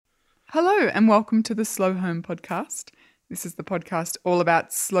Hello and welcome to the Slow Home Podcast. This is the podcast all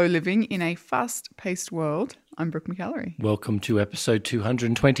about slow living in a fast-paced world. I'm Brooke McAlary. Welcome to episode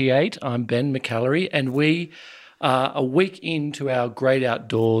 228. I'm Ben McAlary, and we are a week into our Great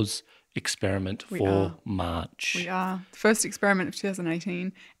Outdoors experiment for March. We are. The first experiment of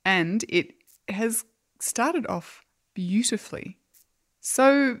 2018, and it has started off beautifully.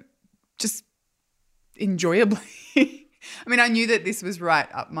 So just enjoyably. I mean, I knew that this was right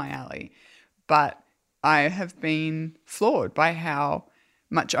up my alley, but I have been floored by how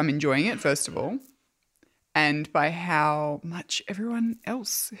much I'm enjoying it, first of all, and by how much everyone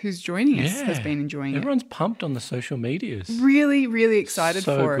else who's joining us has been enjoying Everyone's pumped on the social medias. Really, really excited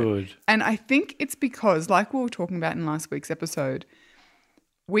for it. So good. And I think it's because, like we were talking about in last week's episode,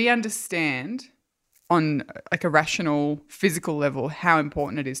 we understand on like a rational, physical level how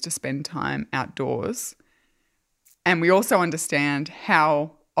important it is to spend time outdoors. And we also understand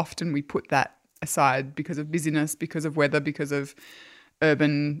how often we put that aside because of busyness, because of weather, because of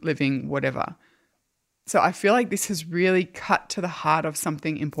urban living, whatever. So I feel like this has really cut to the heart of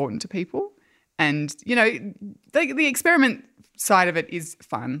something important to people. And, you know, the experiment side of it is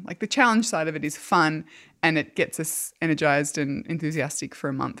fun. Like the challenge side of it is fun and it gets us energized and enthusiastic for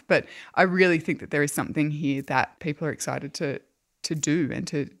a month. But I really think that there is something here that people are excited to do and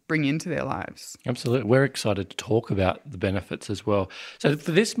to bring into their lives. Absolutely. We're excited to talk about the benefits as well. So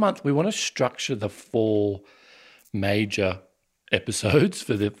for this month, we want to structure the 4 major episodes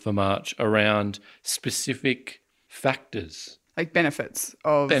for March around specific factors. Like benefits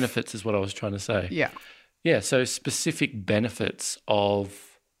of... Benefits is what I was trying to say. Yeah. Yeah, so specific benefits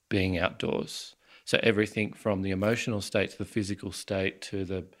of being outdoors. So everything from the emotional state to the physical state to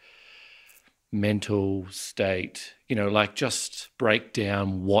the mental state, you know, like just break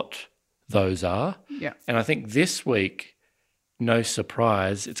down what those are. Yeah. And I think this week, no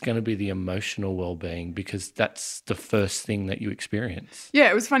surprise, it's going to be the emotional well-being because that's the first thing that you experience.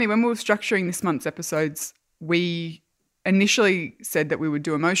 Yeah, it was funny. When we were structuring this month's episodes, we initially said that we would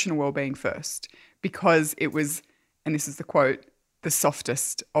do emotional well-being first because it was, and this is the quote, the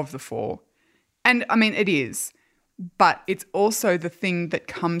softest of the 4. And I mean, it is. But it's also the thing that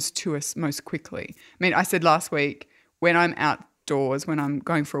comes to us most quickly. I mean, I said last week, when I'm outdoors, when I'm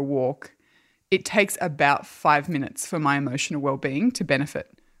going for a walk, it takes about 5 minutes for my emotional well-being to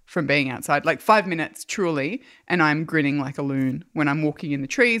benefit from being outside. Like 5 minutes, truly, and I'm grinning like a loon when I'm walking in the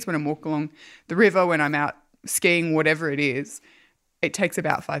trees, when I'm walking along the river, when I'm out skiing, whatever it is. It takes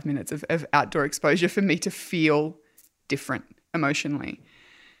about 5 minutes of outdoor exposure for me to feel different emotionally.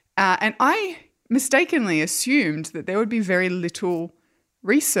 And I mistakenly assumed that there would be very little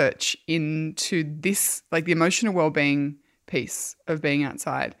research into this, like the emotional well-being piece of being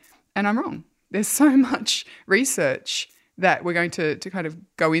outside. And I'm wrong. There's so much research that we're going to kind of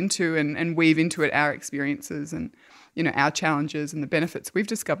go into and weave into it our experiences and, you know, our challenges and the benefits we've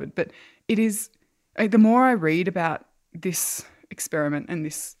discovered. But it is, the more I read about this experiment and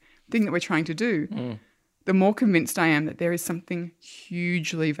this thing that we're trying to do, the more convinced I am that there is something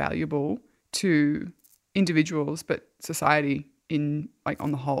hugely valuable to individuals, but society in like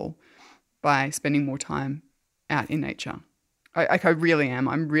on the whole, by spending more time out in nature. I really am.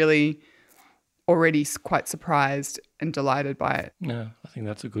 I'm really already quite surprised and delighted by it. No, I think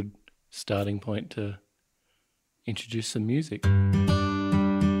that's a good starting point to introduce some music.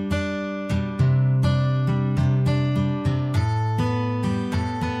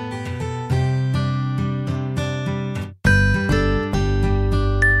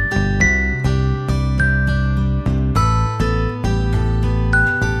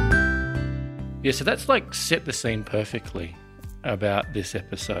 Yeah, so that's like set the scene perfectly about this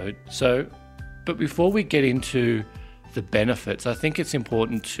episode. So, but before we get into the benefits, I think it's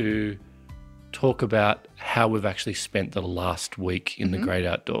important to talk about how we've actually spent the last week in the Great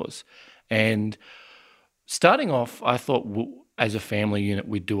Outdoors. And starting off, I thought as a family unit,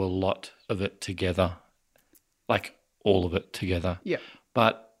 we'd do a lot of it together, like all of it together. Yeah.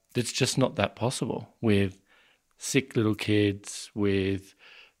 But it's just not that possible with sick little kids, with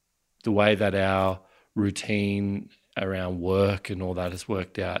the way that our routine around work and all that has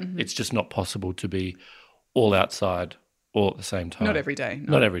worked out. It's just not possible to be all outside all at the same time. Not every day.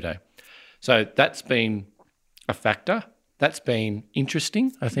 No. Not every day. So that's been a factor. That's been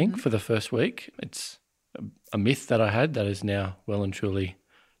interesting, I think, for the first week. It's a myth that I had that is now well and truly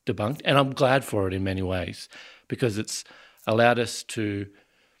debunked. And I'm glad for it in many ways because it's allowed us to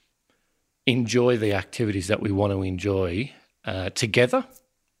enjoy the activities that we want to enjoy together.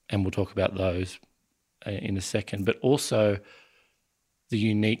 And we'll talk about those in a second, but also the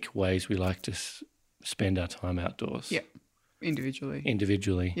unique ways we like to spend our time outdoors. Yeah. individually.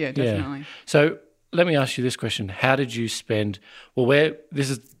 Yeah, definitely. So let me ask you this question: how did you spend? Well, this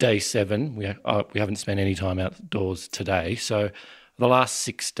is day 7. We haven't spent any time outdoors today. So the last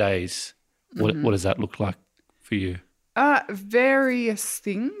 6 days, what does that look like for you? Various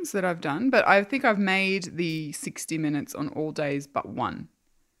things that I've done, but I think I've made the 60 minutes on all days but one.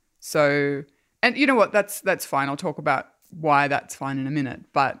 So, and you know what? That's fine. I'll talk about why that's fine in a minute.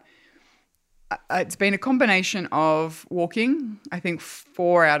 But it's been a combination of walking. I think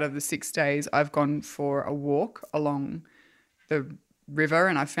 4 out of the 6 days I've gone for a walk along the river,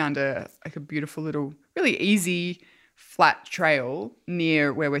 and I found a beautiful little, really easy, flat trail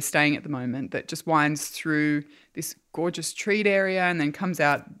near where we're staying at the moment that just winds through this gorgeous treed area and then comes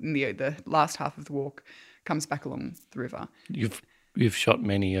out in the last half of the walk, comes back along the river. You've shot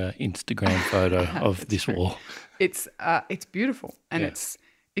many Instagram photo of this walk. It's beautiful, and it's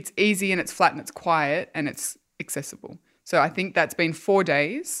easy, and it's flat, and it's quiet, and it's accessible. So I think that's been 4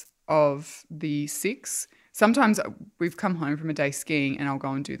 days of the 6. Sometimes we've come home from a day skiing and I'll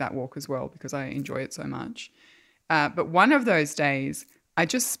go and do that walk as well because I enjoy it so much. But one of those days, I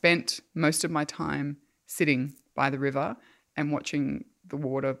just spent most of my time sitting by the river and watching the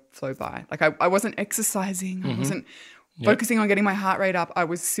water flow by. Like I wasn't exercising. I wasn't focusing on getting my heart rate up. I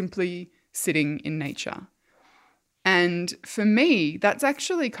was simply sitting in nature. And for me, that's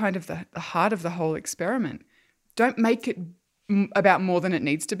actually kind of the heart of the whole experiment. Don't make it about more than it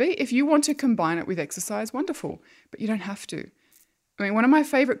needs to be. If you want to combine it with exercise, wonderful, but you don't have to. I mean, one of my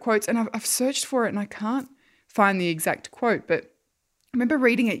favorite quotes, and I've searched for it and I can't find the exact quote, but I remember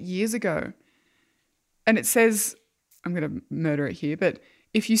reading it years ago, and it says, I'm going to murder it here, but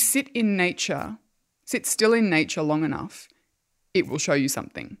if you sit still in nature long enough, it will show you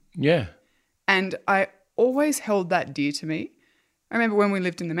something. Yeah. And I always held that dear to me. I remember when we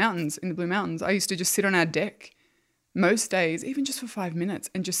lived in the mountains, in the Blue Mountains, I used to just sit on our deck most days, even just for 5 minutes,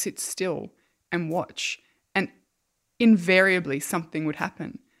 and just sit still and watch. And invariably something would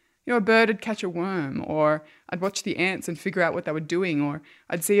happen. You know, a bird would catch a worm, or I'd watch the ants and figure out what they were doing, or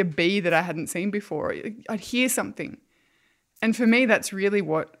I'd see a bee that I hadn't seen before. I'd hear something. And for me, that's really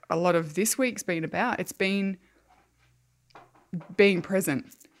what a lot of this week's been about. It's been being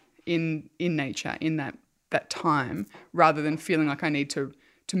present in nature, in that time, rather than feeling like I need to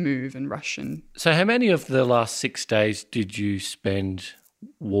move and rush. And so how many of the last 6 days did you spend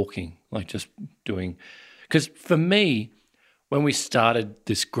walking, like just doing? Because for me, when we started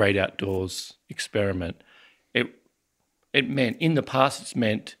this Great Outdoors experiment, it meant, in the past, it's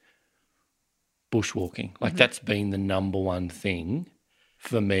meant bushwalking. Like that's been the number one thing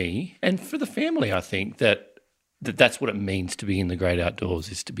for me and for the family. I think that's what it means to be in the Great Outdoors,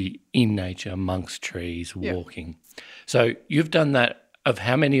 is to be in nature, amongst trees, walking. So you've done that of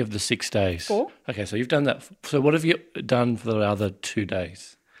how many of the 6 days? 4. Okay, so you've done that. So what have you done for the other 2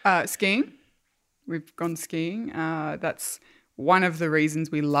 days? Skiing. We've gone skiing. That's one of the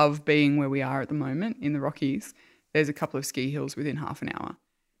reasons we love being where we are at the moment in the Rockies. There's a couple of ski hills within half an hour.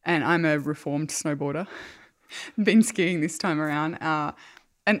 And I'm a reformed snowboarder. Been skiing this time around.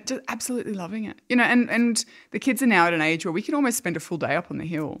 And just absolutely loving it. You know, and the kids are now at an age where we can almost spend a full day up on the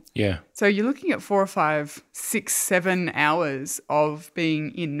hill. Yeah. So you're looking at 4 or 5, 6, 7 hours of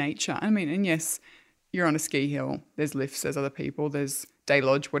being in nature. I mean, and yes, you're on a ski hill. There's lifts, there's other people, there's day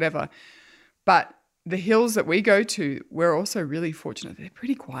lodge, whatever. But the hills that we go to, we're also really fortunate. They're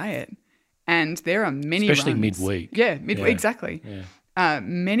pretty quiet. And there are many especially runs. midweek. Yeah, midweek, exactly. Yeah.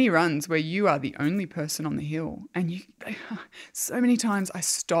 Many runs where you are the only person on the hill, and so many times I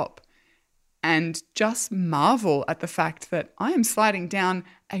stop and just marvel at the fact that I am sliding down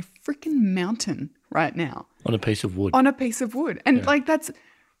a freaking mountain right now On a piece of wood. And like that's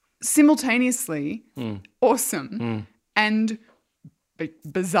simultaneously awesome and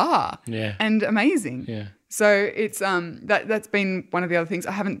bizarre and amazing. Yeah. So it's that's been one of the other things.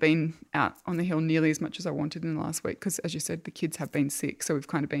 I haven't been out on the hill nearly as much as I wanted in the last week because, as you said, the kids have been sick. So we've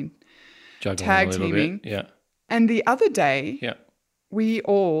kind of been juggling tag teaming. Yeah. And the other day, we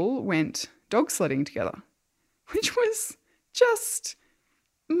all went dog sledding together, which was just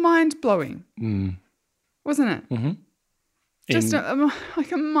mind-blowing, wasn't it? Mm-hmm. Just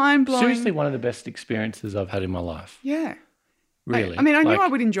like a mind-blowing. Seriously, one of the best experiences I've had in my life. Yeah. Really? I mean, I knew I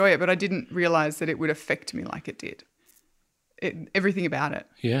would enjoy it, but I didn't realise that it would affect me like it did. Everything about it.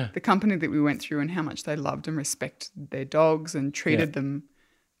 Yeah. The company that we went through and how much they loved and respected their dogs and treated them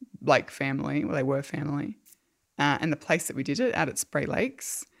like family. Well, they were family. And the place that we did it, out at Spray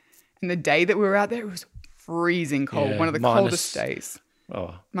Lakes. And the day that we were out there, it was freezing cold. One of the coldest days.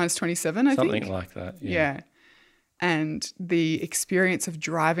 Oh. Minus 27, I think. Something like that. Yeah. And the experience of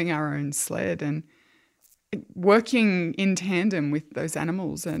driving our own sled and working in tandem with those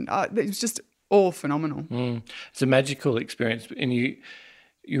animals, and it was just all phenomenal. It's a magical experience, and you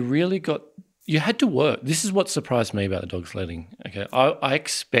really you had to work. This is what surprised me about the dog sledding. Okay, I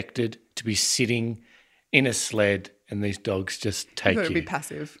expected to be sitting in a sled and these dogs just take you. It would be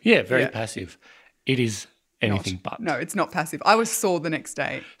passive. Yeah, very passive. It is anything but. No, it's not passive. I was sore the next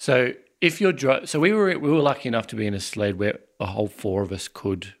day. So if you're we were lucky enough to be in a sled where the whole four of us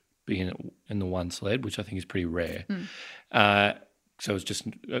could be in the one sled, which I think is pretty rare. So it was just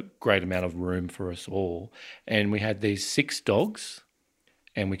a great amount of room for us all. And we had these 6 dogs,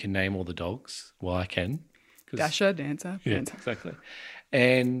 and we can name all the dogs. Well, I can. Dasher, Dancer. Yeah, Dancer. exactly.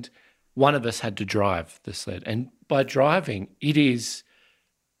 And one of us had to drive the sled. And by driving, it is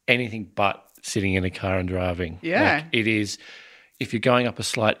anything but sitting in a car and driving. Yeah. Like it is, if you're going up a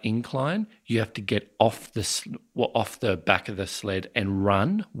slight incline, you have to get off the back of the sled and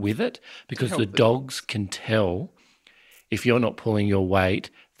run with it, because the dogs can tell if you're not pulling your weight,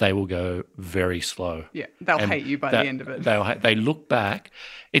 they will go very slow. Yeah, they'll hate you by the end of it. They look back.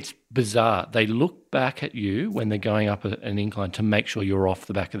 It's bizarre. They look back at you when they're going up an incline to make sure you're off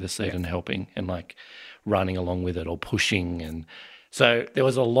the back of the seat and helping and like running along with it or pushing. And so there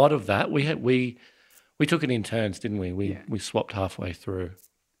was a lot of that. We took it in turns, didn't we? We swapped halfway through.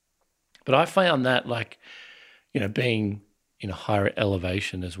 But I found that, like, being in a higher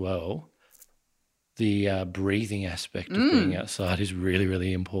elevation as well, the breathing aspect of being outside is really,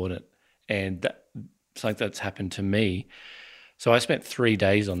 really important. And something that's happened to me. So I spent 3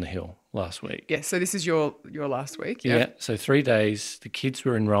 days on the hill last week. Yeah, so this is your last week. Yeah, so 3 days. The kids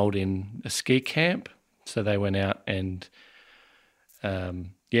were enrolled in a ski camp. So they went out and,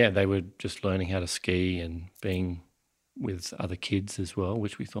 they were just learning how to ski and being with other kids as well,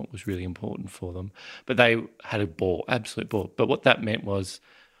 which we thought was really important for them. But they had a ball, absolute ball. But what that meant was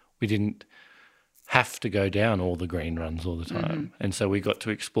we didn't have to go down all the green runs all the time. And so we got to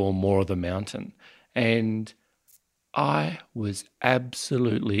explore more of the mountain. And I was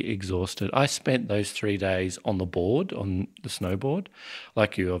absolutely exhausted. I spent those 3 days on the board, on the snowboard.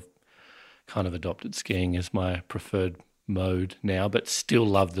 Like you, I've kind of adopted skiing as my preferred mode now, but still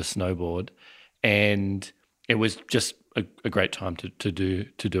love the snowboard. And it was just a great time to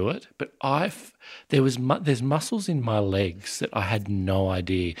do it. But there's muscles in my legs that I had no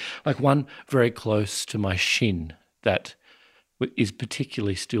idea. Like one very close to my shin that is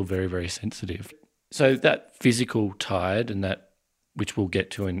particularly still very, very sensitive. So that physical tired, and that, which we'll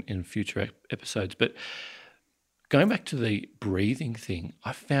get to in future episodes. But going back to the breathing thing,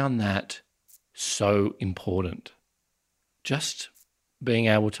 I found that so important. Just being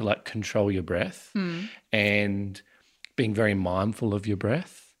able to like control your breath and being very mindful of your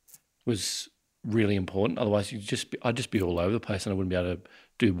breath was really important. Otherwise, I'd just be all over the place and I wouldn't be able to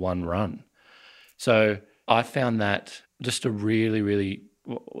do one run. So I found that just a really, really,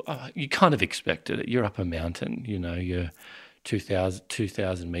 you kind of expected it. You're up a mountain, you're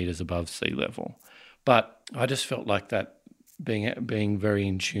 2,000 meters above sea level. But I just felt like that being very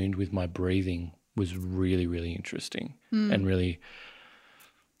in tune with my breathing was really, really interesting and really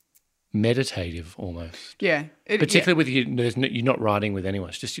meditative almost. Yeah. Particularly with you, you're not riding with anyone,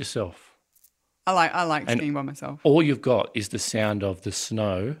 it's just yourself. I like skiing by myself. All you've got is the sound of the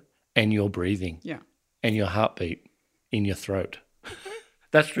snow and your breathing. Yeah. And your heartbeat in your throat.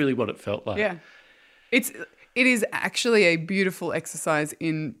 That's really what it felt like. Yeah. It is actually a beautiful exercise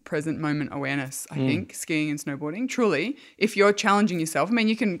in present moment awareness, I think, skiing and snowboarding. Truly, if you're challenging yourself, I mean,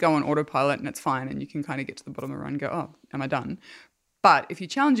 you can go on autopilot and it's fine and you can kind of get to the bottom of the run and go, oh, am I done? But if you're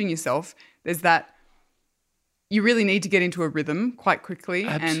challenging yourself, there's that you really need to get into a rhythm quite quickly.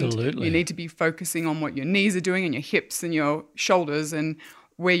 Absolutely. And you need to be focusing on what your knees are doing and your hips and your shoulders and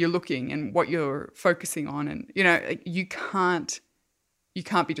where you're looking and what you're focusing on. And, you can't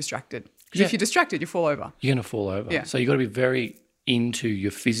be distracted. Because if you're distracted, you fall over. You're going to fall over. Yeah. So you've got to be very into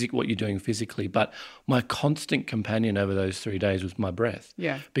your what you're doing physically. But my constant companion over those 3 days was my breath.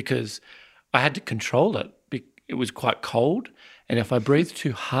 Yeah. Because I had to control it. It was quite cold. And if I breathed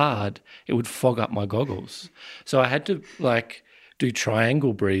too hard, it would fog up my goggles. So I had to do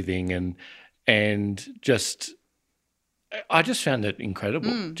triangle breathing and just, I just found it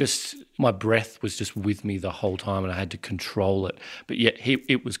incredible. Just my breath was just with me the whole time and I had to control it. But yet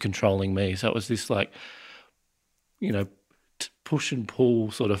it was controlling me. So it was this push and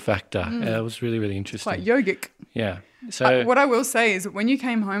pull sort of factor. It was really, really interesting. It's quite yogic. Yeah. So what I will say is that when you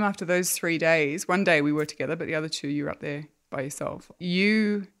came home after those 3 days, one day we were together, but the other 2 you were up there by yourself.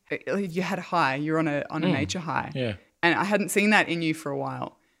 You had a high. You're on a nature high. Yeah. And I hadn't seen that in you for a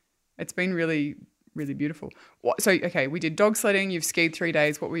while. It's been really, really beautiful. So, okay, we did dog sledding. You've skied 3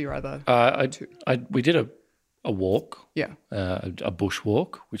 days. What were your other two? We did a walk, Yeah. a bush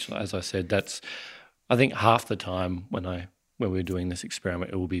walk, which, as I said, that's I think half the time when we're doing this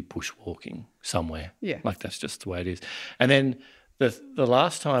experiment, it will be bushwalking somewhere. Yeah. Like that's just the way it is. And then the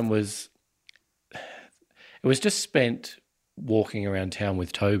last time was just spent walking around town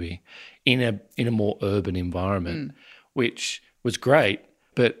with Toby in a more urban environment, which was great.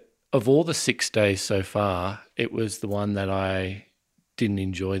 But of all the 6 days so far, it was the one that I didn't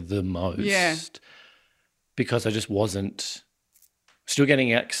enjoy the most. Yeah. Because I just wasn't still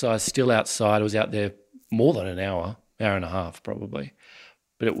getting exercise, still outside. I was out there more than an hour and a half probably.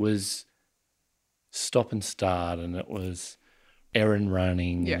 But it was stop and start, and it was errand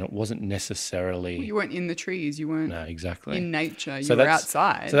running, and it wasn't necessarily... Well, you weren't in the trees. You weren't exactly in nature. You were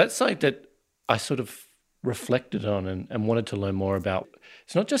outside. So that's like that I sort of reflected on and wanted to learn more about.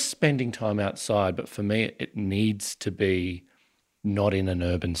 It's not just spending time outside, but for me, it needs to be not in an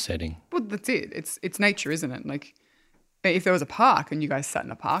urban setting. Well, that's it. It's nature, isn't it? Like, if there was a park and you guys sat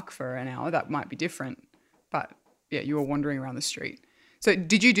in a park for an hour, that might be different. But yeah, you were wandering around the street. So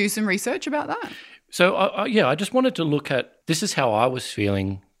did you do some research about that? So I just wanted to look at, this is how I was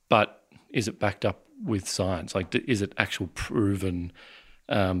feeling, but is it backed up with science? Like, is it actual proven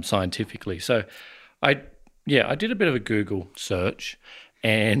scientifically? So I did a bit of a Google search,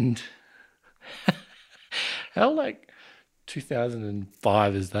 and how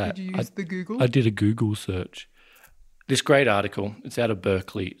 2005 is that? Did you use the Google? I did a Google search. This great article, it's out of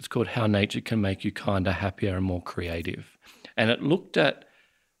Berkeley. It's called How Nature Can Make You Kinder, Happier and More Creative. And it looked at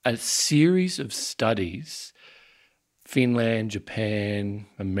a series of studies, Finland, Japan,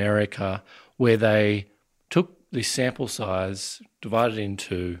 America, where they took the sample size, divided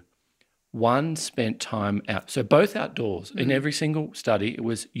into one spent time out. So both outdoors. In every single study, it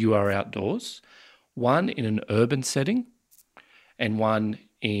was you are outdoors. One in an urban setting and one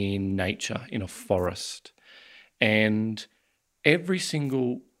in nature, in a forest. And every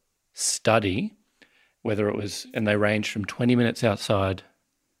single study, whether it was, and they ranged from 20 minutes outside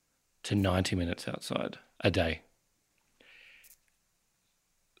to 90 minutes outside a day.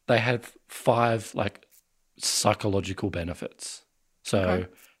 They had 5 psychological benefits. So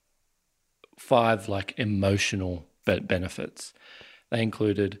 5 emotional benefits. They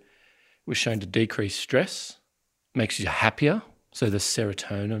included, was shown to decrease stress, makes you happier. So the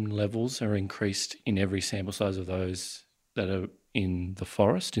serotonin levels are increased in every sample size of those that are in the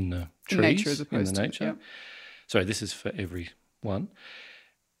forest, in the trees, in nature as opposed in the nature. To, Sorry, this is for every one.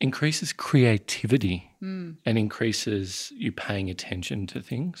 Increases creativity and increases you paying attention to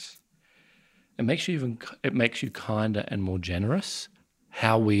things. It makes you kinder and more generous.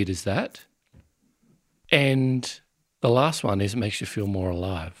 How weird is that? And the last one is it makes you feel more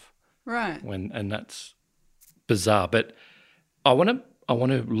alive. Right. And that's bizarre. But I want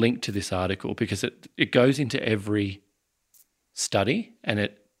to link to this article because it goes into every study and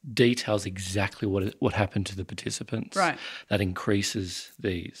it details exactly what happened to the participants. Right. That increases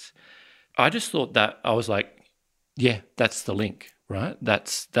these. I just thought that, I was like, yeah, that's the link, right?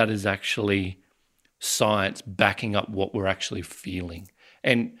 That is actually science backing up what we're actually feeling.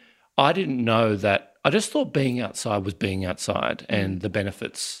 And I didn't know that. I just thought being outside was being outside and the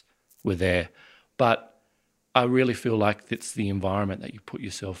benefits were there. But I really feel like it's the environment that you put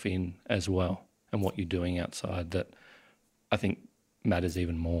yourself in as well and what you're doing outside that I think matters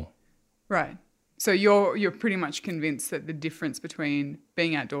even more. Right. So you're pretty much convinced that the difference between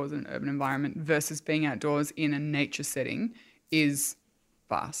being outdoors in an urban environment versus being outdoors in a nature setting is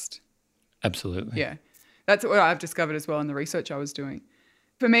vast. Absolutely. Yeah. That's what I've discovered as well in the research I was doing.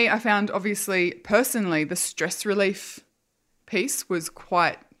 For me, I found obviously personally the stress relief piece was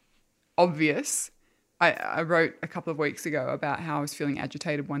quite obvious. I wrote a couple of weeks ago about how I was feeling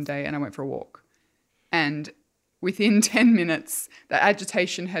agitated one day and I went for a walk. And within 10 minutes, the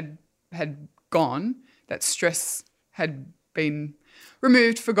agitation had gone, that stress had been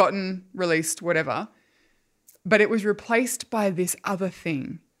removed, forgotten, released, whatever. But it was replaced by this other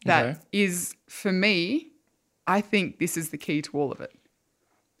thing that is, for me, I think this is the key to all of it.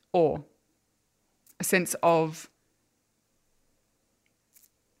 Or a sense of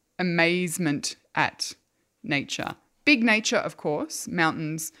amazement at nature. Big nature, of course,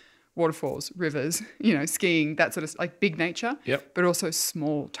 mountains, waterfalls, rivers, skiing, that sort of big nature. Yep. But also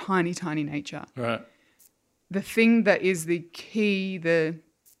small, tiny, tiny nature. Right. The thing that is the key, the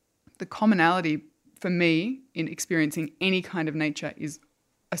commonality for me in experiencing any kind of nature is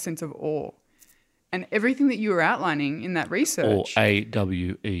a sense of awe. And everything that you were outlining in that research. Or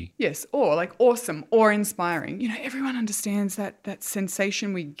AWE. Yes, or awesome, awe-inspiring. Everyone understands that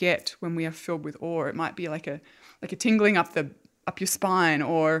sensation we get when we are filled with awe. It might be like a tingling up your spine,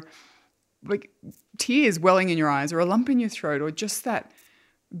 or like tears welling in your eyes or a lump in your throat or just that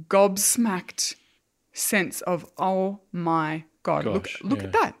gobsmacked sense of, oh my God, look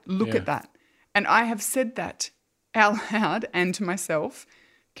at that. Look at that. And I have said that out loud and to myself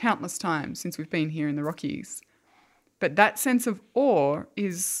countless times since we've been here in the Rockies. But that sense of awe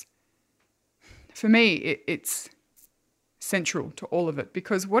is, for me, it's central to all of it,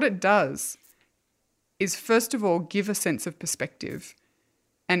 because what it does is, first of all, give a sense of perspective,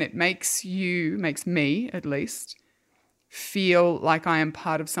 and it makes me at least, feel like I am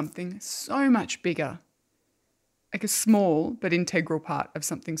part of something so much bigger, like a small but integral part of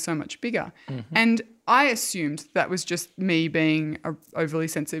something so much bigger. Mm-hmm. And I assumed that was just me being an overly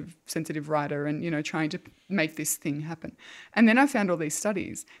sensitive writer and, trying to make this thing happen. And then I found all these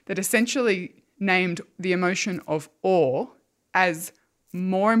studies that essentially named the emotion of awe as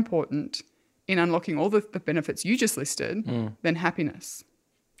more important in unlocking all the benefits you just listed than happiness.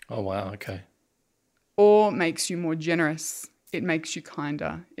 Oh, wow. Okay. Awe makes you more generous. It makes you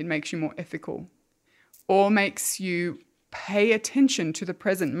kinder. It makes you more ethical. Awe makes you pay attention to the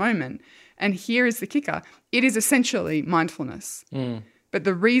present moment. And here is the kicker. It is essentially mindfulness. But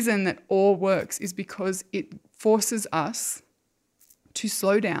the reason that awe works is because it forces us to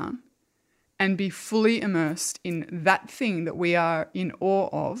slow down and be fully immersed in that thing that we are in awe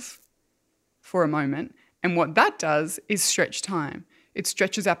of for a moment. And what that does is stretch time. It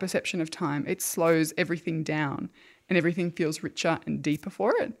stretches our perception of time. It slows everything down and everything feels richer and deeper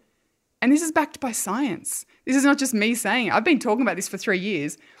for it. And this is backed by science. This is not just me saying it. I've been talking about this for 3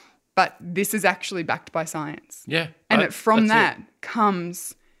 years, but this is actually backed by science. Yeah. And from that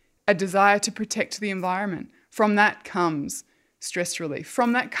comes a desire to protect the environment. From that comes stress relief.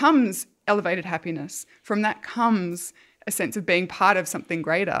 From that comes elevated happiness. From that comes a sense of being part of something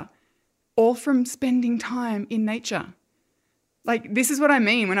greater, all from spending time in nature. Like, this is what I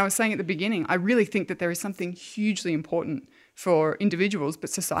mean when I was saying at the beginning. I really think that there is something hugely important for individuals,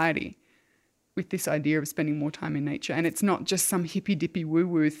 but society, with this idea of spending more time in nature. And it's not just some hippy-dippy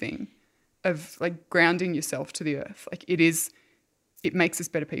woo-woo thing of like grounding yourself to the earth. Like, it makes us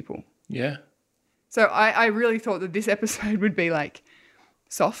better people. Yeah. So I really thought that this episode would be like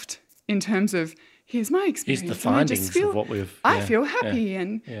soft in terms of, here's my experience. Here's the findings of what we've... I feel happy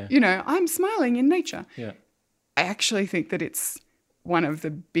and, I'm smiling in nature. Yeah. I actually think that it's one of the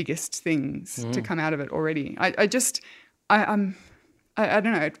biggest things to come out of it already. I don't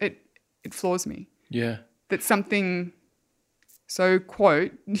know. It floors me. Yeah. That something so,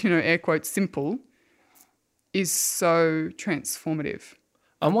 quote, air quote, simple is so transformative.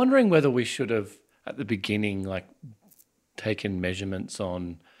 I'm wondering whether we should have, at the beginning, like, taken measurements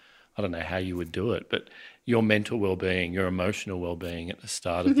on, I don't know how you would do it, but your mental well-being, your emotional well-being at the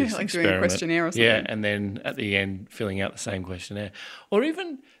start of this like experiment. Doing a questionnaire or something. Yeah, and then at the end filling out the same questionnaire. Or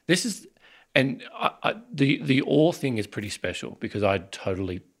even, this is, and the awe thing is pretty special because I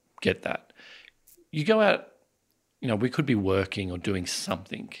totally get that. You go out, we could be working or doing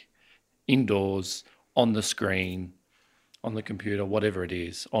something indoors, on the screen, on the computer, whatever it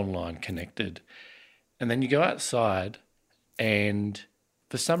is, online, connected. And then you go outside and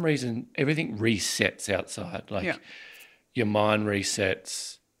for some reason, everything resets outside. Like your mind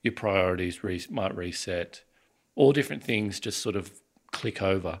resets, your priorities might reset, all different things just sort of click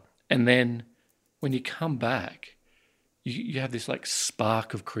over. And then when you come back, you have this like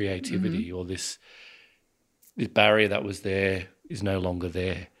spark of creativity or this barrier that was there is no longer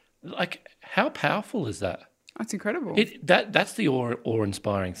there. Like, how powerful is that? That's incredible. That's the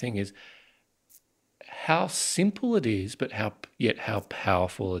awe-inspiring thing is how simple it is, but how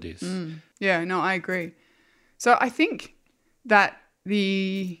powerful it is. Yeah, no, I agree. So I think that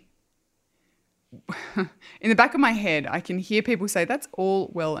in the back of my head, I can hear people say, that's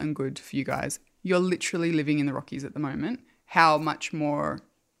all well and good for you guys. You're literally living in the Rockies at the moment. How much more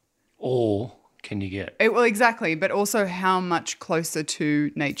awe can you get? Well, exactly. But also how much closer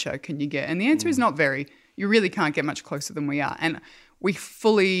to nature can you get? And the answer is not very. You really can't get much closer than we are. And we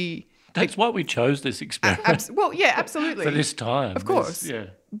fully... That's why we chose this experiment. Well, yeah, absolutely. For this time. Of course. Yeah.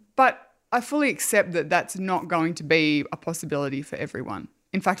 But I fully accept that that's not going to be a possibility for everyone.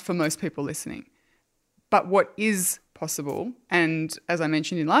 In fact, for most people listening. But what is possible, and as I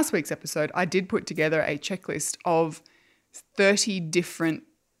mentioned in last week's episode, I did put together a checklist of 30 different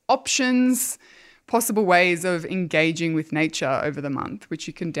options, possible ways of engaging with nature over the month, which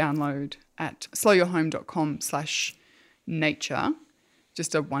you can download at slowyourhome.com/nature.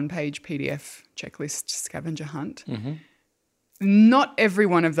 Just a one-page PDF checklist scavenger hunt. Mm-hmm. Not every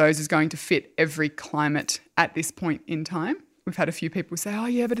one of those is going to fit every climate at this point in time. We've had a few people say, oh,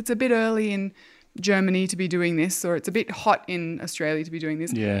 yeah, but it's a bit early in Germany to be doing this, or it's a bit hot in Australia to be doing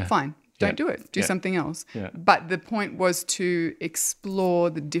this. Yeah. Fine. don't do it. Do something else. Yeah. But the point was to explore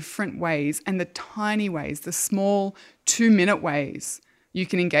the different ways and the tiny ways, the small 2-minute ways you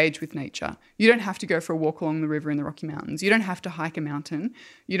can engage with nature. You don't have to go for a walk along the river in the Rocky Mountains. You don't have to hike a mountain.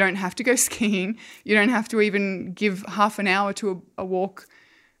 You don't have to go skiing. You don't have to even give half an hour to a walk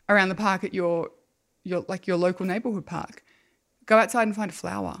around the park at your local neighborhood park. Go outside and find a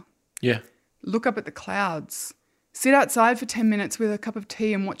flower. Yeah. Look up at the clouds. Sit outside for 10 minutes with a cup of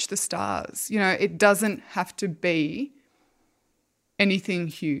tea and watch the stars. You know, it doesn't have to be anything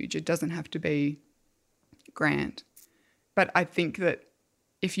huge. It doesn't have to be grand. But I think that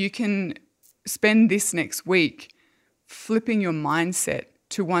if you can spend this next week flipping your mindset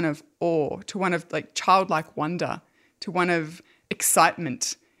to one of awe, to one of like childlike wonder, to one of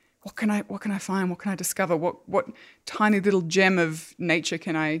excitement, what can I find? What can I discover? What tiny little gem of nature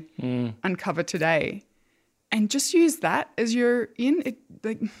can I uncover today? And just use that as your in.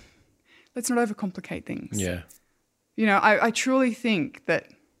 Let's not overcomplicate things. Yeah. You know, I truly think that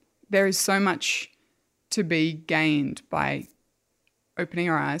there is so much to be gained by opening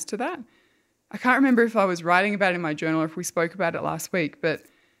our eyes to that. I can't remember if I was writing about it in my journal or if we spoke about it last week, but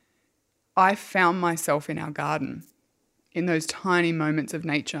I found myself in our garden, in those tiny moments of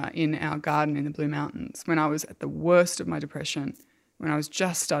nature in our garden in the Blue Mountains, when I was at the worst of my depression, when I was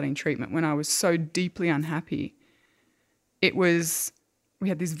just starting treatment, when I was so deeply unhappy. We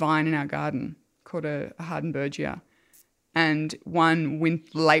had this vine in our garden called a Hardenbergia. And one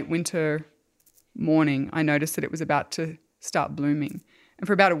late winter morning, I noticed that it was about to start blooming. And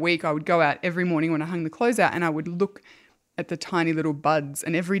for about a week, I would go out every morning when I hung the clothes out and I would look at the tiny little buds.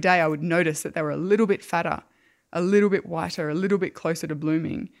 And every day I would notice that they were a little bit fatter, a little bit whiter, a little bit closer to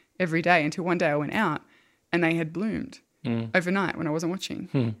blooming every day, until one day I went out and they had bloomed overnight when I wasn't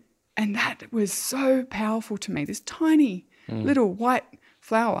watching. And that was so powerful to me. This tiny little white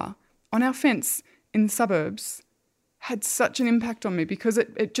flower on our fence in the suburbs had such an impact on me because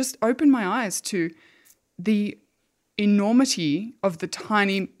it just opened my eyes to the enormity of the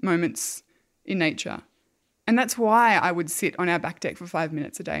tiny moments in nature. And that's why I would sit on our back deck for 5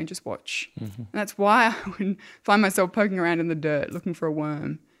 minutes a day and just watch. And that's why I would find myself poking around in the dirt looking for a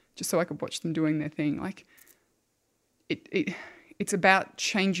worm just so I could watch them doing their thing. Like, it's about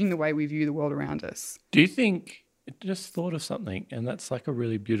changing the way we view the world around us. Do you think, I just thought of something, and that's like a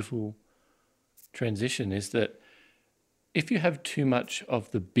really beautiful transition, is that if you have too much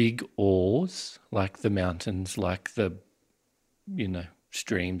of the big awes, like the mountains, like the,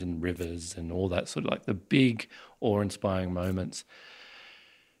 streams and rivers and all that sort of, like the big awe-inspiring moments,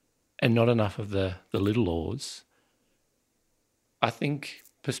 and not enough of the little awes, I think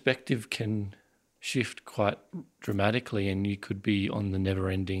perspective can shift quite dramatically, and you could be on the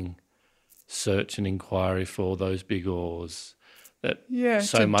never-ending search and inquiry for those big awes that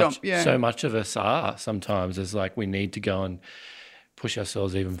so much of us are sometimes. It's like we need to go and push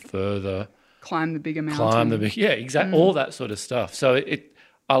ourselves even further. Climb the bigger mountain. Exactly. All that sort of stuff. So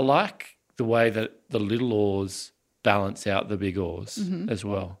I like the way that the little awes balance out the big awes as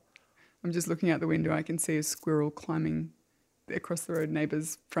well. I'm just looking out the window. I can see a squirrel climbing across the road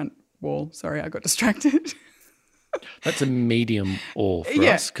neighbour's front wall. Sorry, I got distracted. That's a medium awe for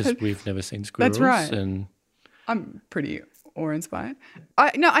us because we've never seen squirrels. That's right. And I'm pretty awe-inspired.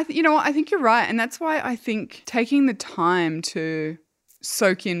 I think you're right. And that's why I think taking the time to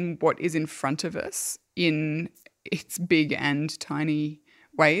soak in what is in front of us in its big and tiny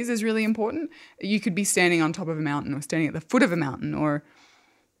ways is really important. You could be standing on top of a mountain or standing at the foot of a mountain or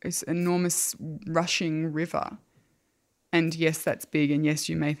this enormous rushing river. And yes, that's big. And yes,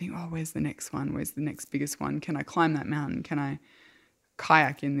 you may think, oh, where's the next one? Where's the next biggest one? Can I climb that mountain? Can I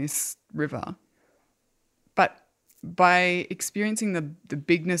kayak in this river? But by experiencing the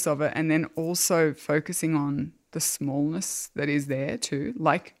bigness of it and then also focusing on the smallness that is there too,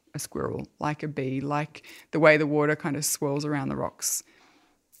 like a squirrel, like a bee, like the way the water kind of swirls around the rocks,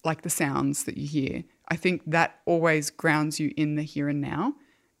 like the sounds that you hear, I think that always grounds you in the here and now.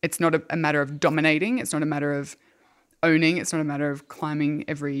 It's not a matter of dominating. It's not a matter of owning. It's not a matter of climbing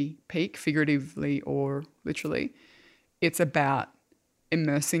every peak, figuratively or literally. It's about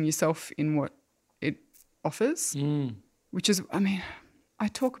immersing yourself in what it offers, which is, I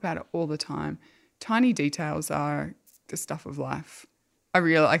talk about it all the time. Tiny details are the stuff of life. I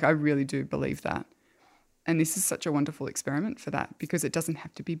really do believe that. And this is such a wonderful experiment for that because it doesn't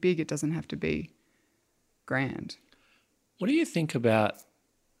have to be big. It doesn't have to be grand. What do you think about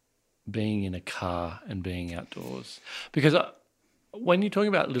being in a car and being outdoors? Because when you're talking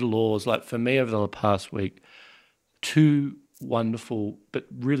about little awes, like for me over the past week, two wonderful but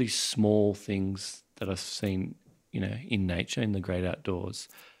really small things that I've seen in nature, in the great outdoors.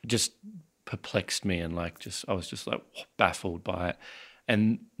 It just perplexed me, and I was just like baffled by it.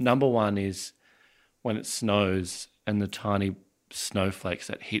 And number one is when it snows and the tiny snowflakes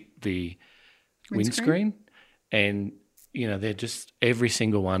that hit the windscreen, and they're just, every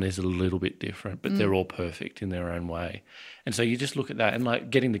single one is a little bit different, but they're all perfect in their own way. And so you just look at that, and like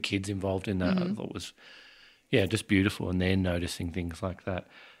getting the kids involved in that, I thought was, just beautiful. And they're noticing things like that.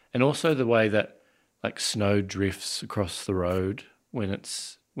 And also the way that like snow drifts across the road when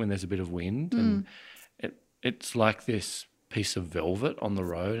there's a bit of wind, and it's like this piece of velvet on the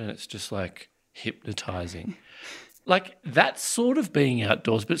road, and it's just like hypnotizing. Like that's sort of being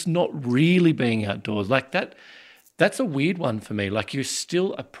outdoors, but it's not really being outdoors. Like that's a weird one for me. Like you're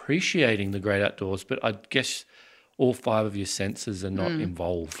still appreciating the great outdoors, but I guess all 5 of your senses are not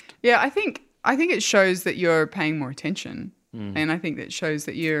involved. Yeah, I think it shows that you're paying more attention. And I think that shows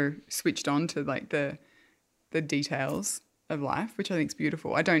that you're switched on to like the details of life, which I think is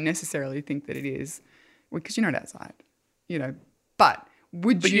beautiful. I don't necessarily think that it is, because you're not outside, But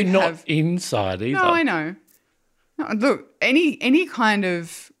you're not inside either. No, I know. No, look, any kind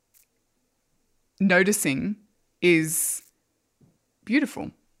of noticing is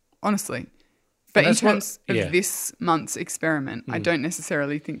beautiful, honestly. But in terms of this month's experiment, I don't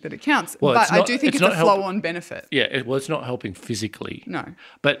necessarily think that it counts. Well, but I do think it's a flow-on benefit. Yeah, it's not helping physically. No.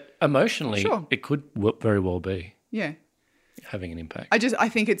 But emotionally, it could very well be. Yeah. Having an impact. I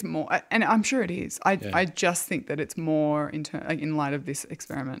think it's more, and I'm sure it is. I just think that it's more in light of this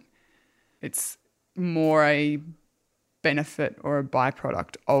experiment. It's more a benefit or a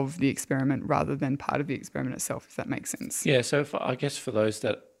byproduct of the experiment rather than part of the experiment itself, if that makes sense. Yeah, so I guess for those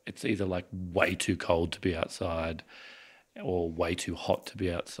that it's either like way too cold to be outside or way too hot to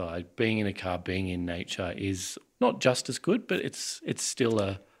be outside, being in a car, being in nature is not just as good, but it's still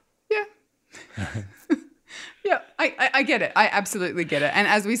a... Yeah. Yeah, I get it. I absolutely get it. And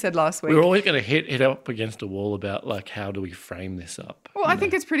as we said last week... We're always going to hit up against a wall about like how do we frame this up? Well, I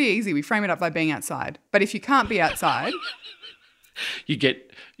think it's pretty easy. We frame it up by being outside. But if you can't be outside...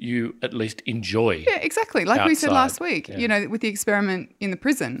 you at least enjoy. Yeah, exactly. Like outside. We said last week, with the experiment in the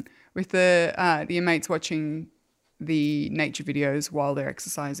prison, with the inmates watching the nature videos while they're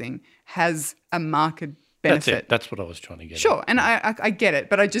exercising, has a marked benefit. That's what I was trying to get at. Sure, and I get it,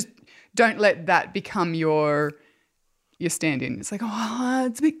 but I just don't let that become your stand-in. It's like,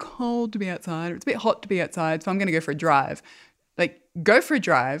 it's a bit cold to be outside, or it's a bit hot to be outside, so I'm going to go for a drive. Like, go for a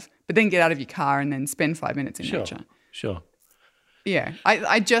drive, but then get out of your car and then spend 5 minutes in nature. Sure. Yeah,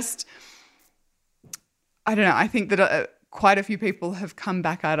 I don't know. I think that quite a few people have come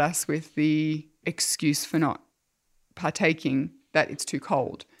back at us with the excuse for not partaking that it's too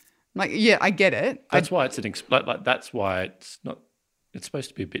cold. Like, yeah, I get it. That's why it's that's why it's not. It's supposed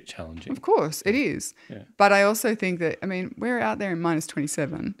to be a bit challenging. Of course, it is. Yeah. But I also think that, we're out there in minus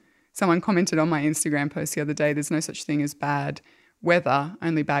 27. Someone commented on my Instagram post the other day, there's no such thing as bad weather,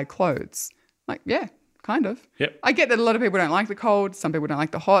 only bad clothes. Like, yeah. Kind of. Yep. I get that a lot of people don't like the cold. Some people don't like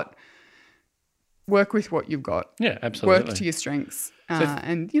the hot. Work with what you've got. Yeah, absolutely. Work to your strengths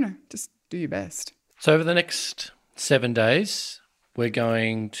and, just do your best. So over the next 7 days, we're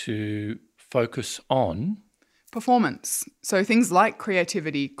going to focus on... performance. So things like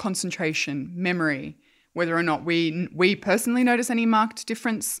creativity, concentration, memory, whether or not we personally notice any marked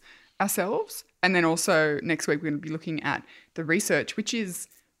difference ourselves. And then also next week we're going to be looking at the research, which is...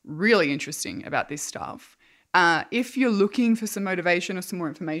 really interesting about this stuff. If you're looking for some motivation or some more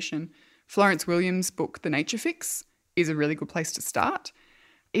information, Florence Williams' book, The Nature Fix, is a really good place to start.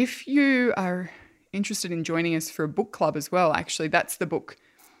 If you are interested in joining us for a book club as well, actually, that's the book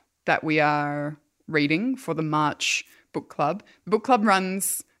that we are reading for the March book club. The book club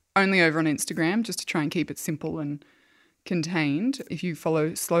runs only over on Instagram just to try and keep it simple and contained. If you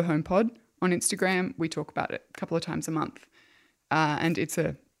follow Slow Home Pod on Instagram, we talk about it a couple of times a month. And it's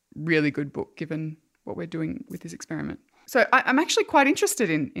a really good book given what we're doing with this experiment. So I'm actually quite interested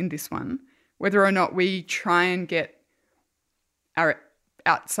in this one, whether or not we try and get our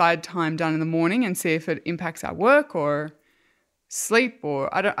outside time done in the morning and see if it impacts our work or sleep or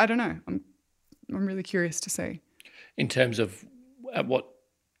I don't know. I'm really curious to see. In terms of at what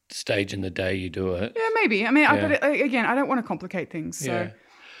stage in the day you do it. Yeah, maybe. But again, I don't want to complicate things. So. Yeah.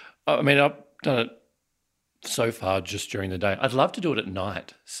 I've done it so far just during the day. I'd love to do it at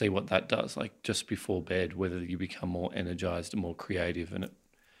night, see what that does, like just before bed, whether you become more energized and more creative and it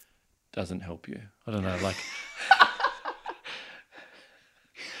doesn't help you. I don't know, like...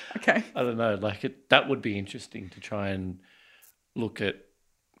 Okay. I don't know, like that would be interesting to try and look at,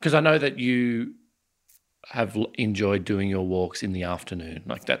 because I know that you have enjoyed doing your walks in the afternoon.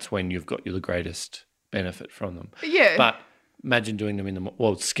 Like that's when you've got the greatest benefit from them. Yeah. But imagine doing them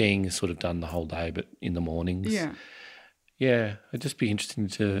well, skiing is sort of done the whole day, but in the mornings. Yeah. Yeah, it'd just be interesting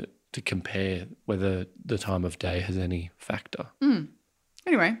to compare whether the time of day has any factor.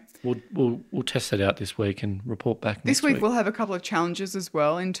 Anyway, We'll test that out this week and report back this next week we'll have a couple of challenges as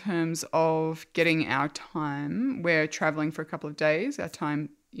well in terms of getting our time. We're travelling for a couple of days. Our time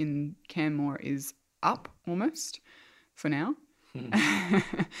in Canmore is up almost for now.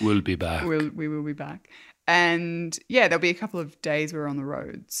 We'll be back. We will be back. And yeah, there'll be a couple of days we're on the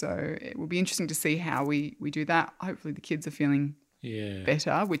road. So it will be interesting to see how we do that. Hopefully the kids are feeling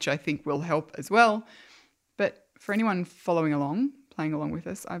better, which I think will help as well. But for anyone following along, playing along with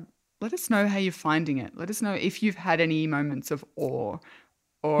us, let us know how you're finding it. Let us know if you've had any moments of awe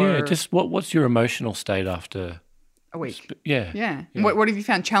or just what's your emotional state after a week. Yeah. What have you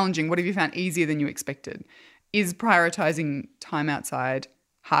found challenging? What have you found easier than you expected? Is prioritizing time outside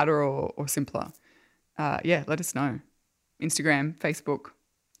harder or simpler? Let us know. Instagram, Facebook,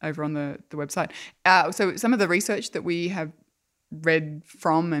 over on the website. So some of the research that we have read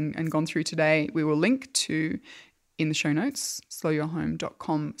from and gone through today, we will link to in the show notes,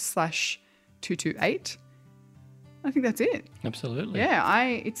 slowyourhome.com/228. I think that's it. Absolutely. Yeah,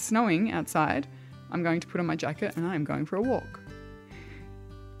 it's snowing outside. I'm going to put on my jacket and I'm going for a walk.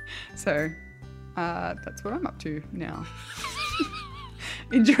 So that's what I'm up to now.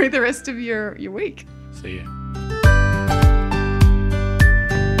 Enjoy the rest of your week. See you.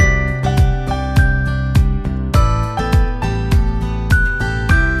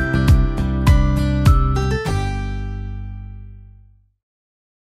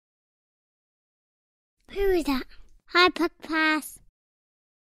 Who is that? Hi, podcast.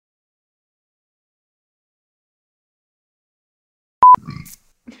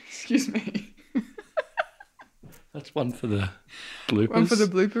 Excuse me. That's one for the bloopers. One for the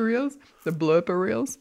blooper reels, the blurper reels.